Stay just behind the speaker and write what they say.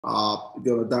Going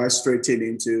to dive straight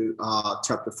into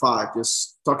chapter 5,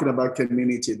 just talking about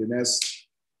community. The next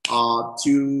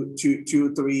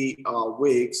 3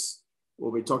 weeks,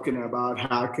 we'll be talking about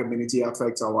how community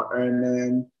affects our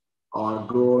earning, our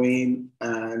growing,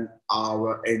 and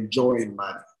our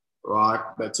enjoyment, right?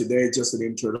 But today, just an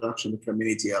introduction to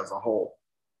community as a whole,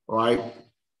 right?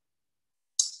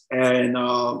 And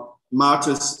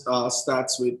Martin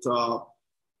starts with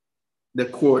the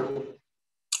quote,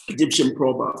 Egyptian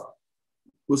proverb,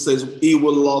 who says, "He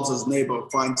who loves his neighbor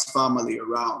finds family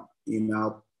around,"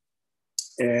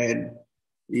 and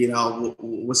we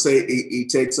say it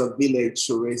takes a village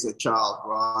to raise a child,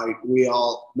 right?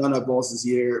 None of us is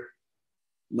here,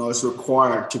 is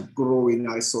required to grow in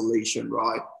isolation,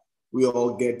 right? We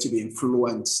all get to be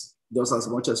influenced just as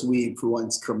much as we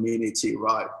influence community,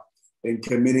 right? And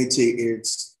community,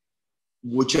 it's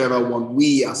whichever one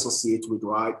we associate with,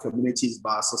 right? Community is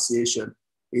by association.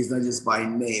 It's not just by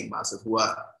name, as it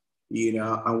were,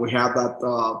 and we have that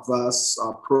verse,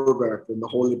 proverb in the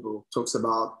Holy Book talks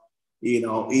about, he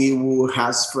who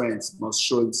has friends must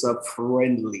show himself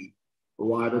friendly,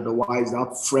 right? Otherwise,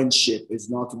 that friendship is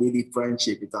not really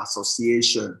friendship, it's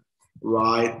association,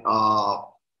 right?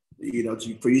 For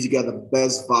you to get the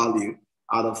best value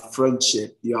out of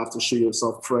friendship, you have to show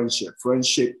yourself friendship.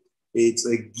 Friendship, it's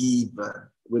a given.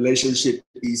 Relationship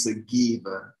is a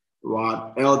given.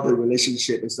 Right? Healthy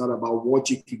relationship is not about what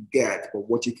you can get, but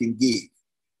what you can give,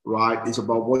 right? It's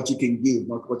about what you can give,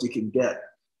 not what you can get.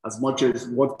 As much as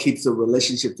what keeps the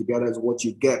relationship together is what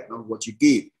you get, not what you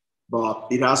give. But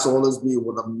it has to always be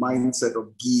with a mindset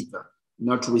of giving,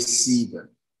 not receiving,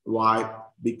 right?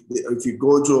 If you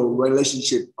go to a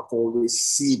relationship for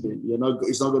receiving,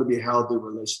 it's not going to be a healthy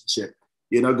relationship.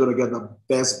 You're not going to get the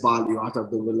best value out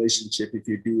of the relationship if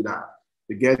you do that.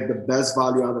 To get the best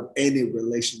value out of any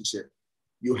relationship,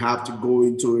 you have to go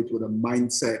into it with a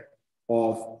mindset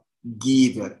of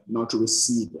giving, not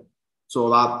receiving. So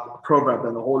that proverb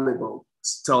in the Holy Book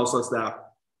tells us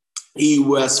that he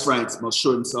who has friends must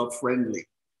show himself friendly,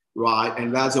 right?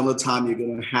 And that's the only time you're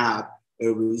going to have a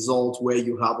result where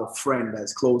you have a friend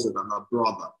that's closer than a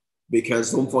brother.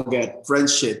 Because don't forget,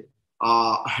 friendship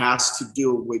has to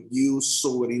do with you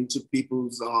sowing into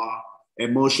people's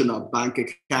emotional bank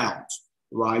accounts.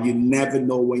 Right? You never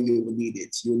know when you will need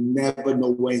it. You never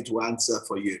know when to answer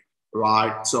for you,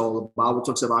 right? So the Bible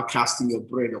talks about casting your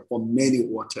bread upon many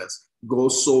waters. Go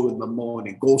sow in the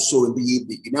morning, go sow in the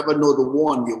evening. You never know the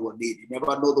one you will need. You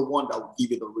never know the one that will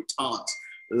give you the returns.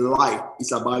 Life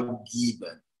is about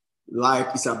giving.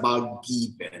 Life is about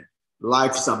giving.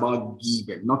 Life is about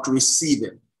giving, not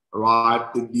receiving, right?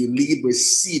 You lead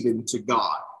receiving to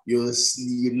God. You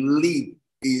lead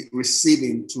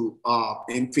receiving to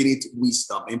infinite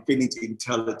wisdom, infinite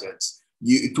intelligence.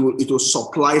 It will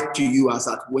supply to you as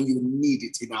that when you need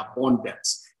it in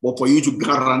abundance. But for you to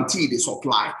guarantee the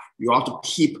supply, you have to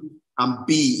keep and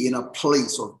be in a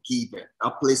place of giving, a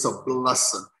place of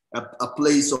blessing, a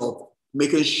place of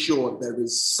making sure there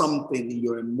is something in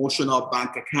your emotional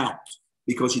bank account,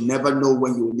 because you never know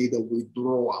when you will need a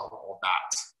withdrawal of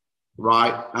that.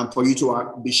 Right? And for you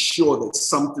to be sure that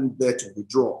something there to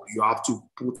withdraw, you have to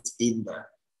put in there,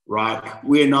 right?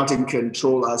 We're not in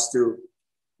control as to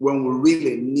when we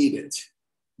really need it,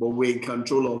 but we're in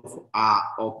control of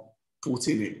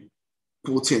putting in,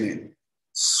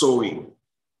 sowing,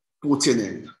 putting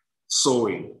in,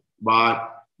 sowing.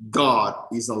 But God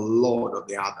is the Lord of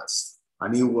the harvest,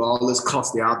 and he will always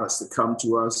cause the harvest to come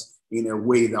to us in a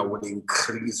way that will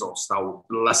increase us, that will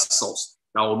bless us,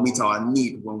 that will meet our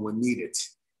need when we need it,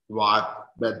 right?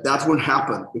 But that won't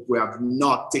happen if we have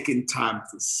not taken time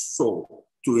to sow,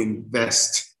 to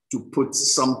invest, to put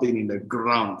something in the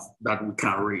ground that we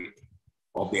can reap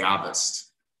of the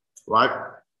harvest, right?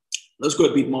 Let's go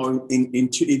a bit more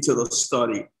into the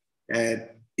study. And,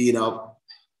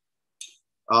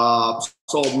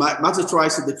 so Matthew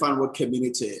tries to define what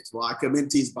community is, right?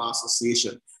 Community is by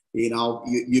association.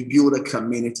 You build a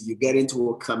community, you get into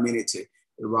a community,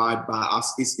 right?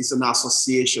 It's an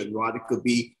association, right? It could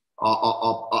be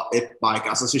by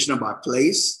association by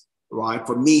place, right?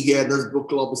 For me here, this book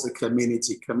club is a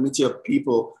community of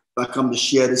people that come to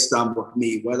share this time with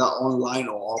me, whether online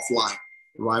or offline,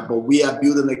 right? But we are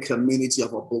building a community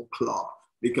of a book club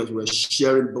because we're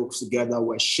sharing books together,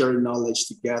 we're sharing knowledge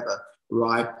together,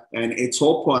 right? And it's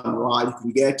open, right? If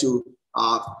you get to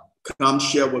come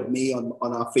share with me on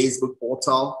our Facebook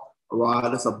portal, right?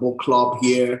 There's a book club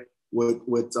here with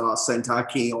Saint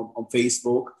Akin on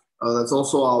Facebook. There's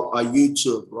also our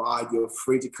YouTube, right? You're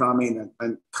free to come in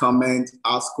and comment,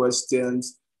 ask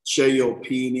questions, share your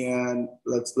opinion.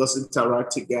 Let's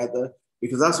interact together,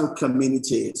 because that's what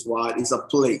community is, right? It's a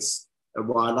place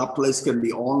While that place can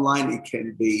be online, it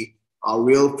can be a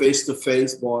real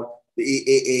face-to-face, but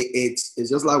it's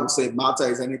just like we say, matter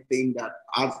is anything that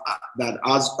has that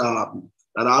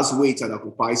has weight and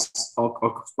occupies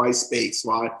space,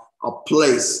 right? A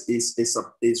place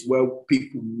is where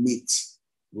people meet,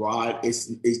 right?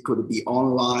 It could be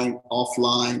online,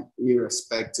 offline,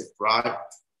 irrespective, right?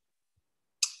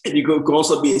 And it could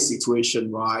also be a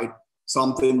situation, right?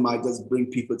 Something might just bring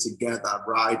people together,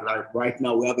 right? Like right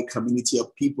now, we have a community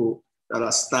of people that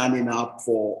are standing up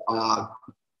for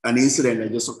an incident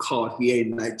that just occurred here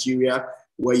in Nigeria,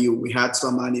 where we had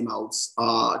some animals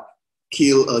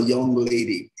kill a young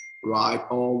lady, right?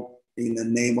 All in the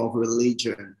name of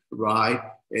religion, right?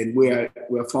 And we're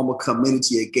from a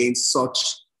community against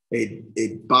such a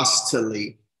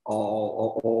dastardly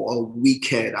or a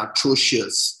wicked,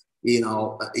 atrocious,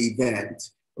 event,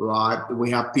 right? We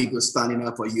have people standing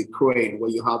up for Ukraine, where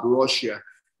you have Russia,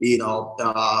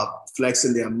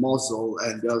 flexing their muscle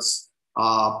and just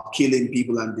killing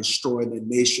people and destroying the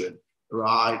nation,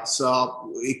 right?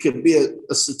 So it could be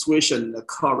a situation, a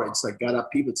occurrence that gather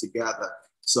people together.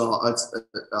 So it's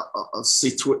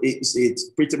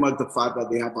pretty much the fact that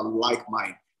they have a like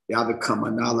mind, they have a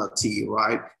commonality,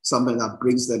 right? Something that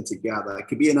brings them together. It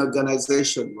could be an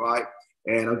organization, right?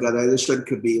 An organization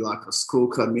could be like a school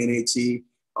community,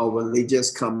 a religious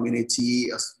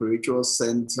community, a spiritual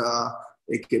center.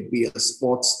 It could be a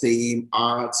sports team,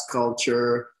 arts,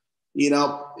 culture.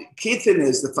 Key thing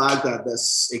is the fact that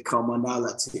there's a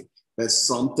commonality. There's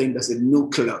a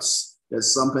nucleus.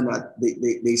 There's something that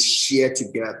they share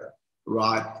together,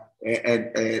 right?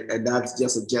 And that's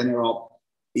just a general,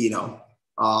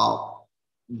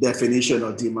 definition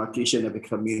or demarcation of a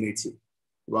community,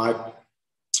 right?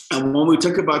 And when we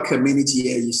talk about community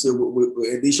here, you see,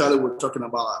 initially we're talking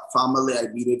about family,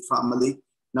 immediate family.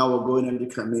 Now we're going into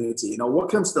community. What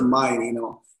comes to mind,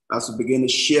 as we begin to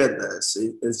share this,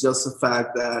 it's just the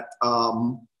fact that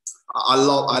I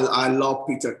love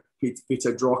Peter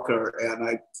Drucker, and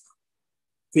I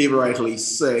favorably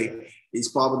say it's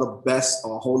probably the best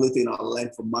or holy thing I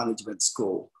learned from management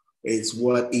school. It's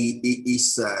what he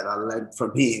said. I learned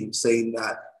from him saying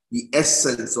that the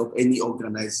essence of any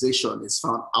organization is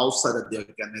found outside of the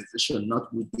organization,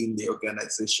 not within the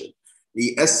organization.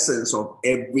 The essence of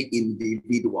every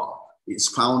individual is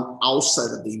found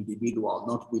outside of the individual,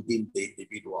 not within the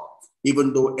individual.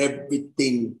 Even though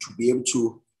everything to be able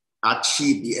to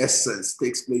achieve the essence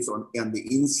takes place on the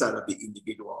inside of the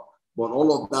individual. But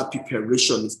all of that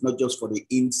preparation is not just for the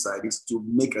inside, it's to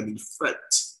make an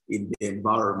effect in the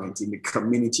environment, in the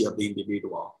community of the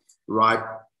individual, right?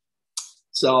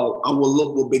 So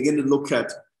we'll begin to look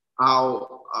at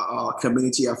how our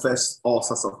community affects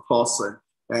us as a person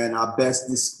and our best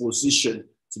disposition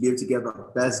to be able to get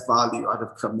the best value out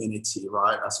of community,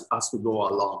 right, as we go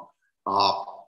along.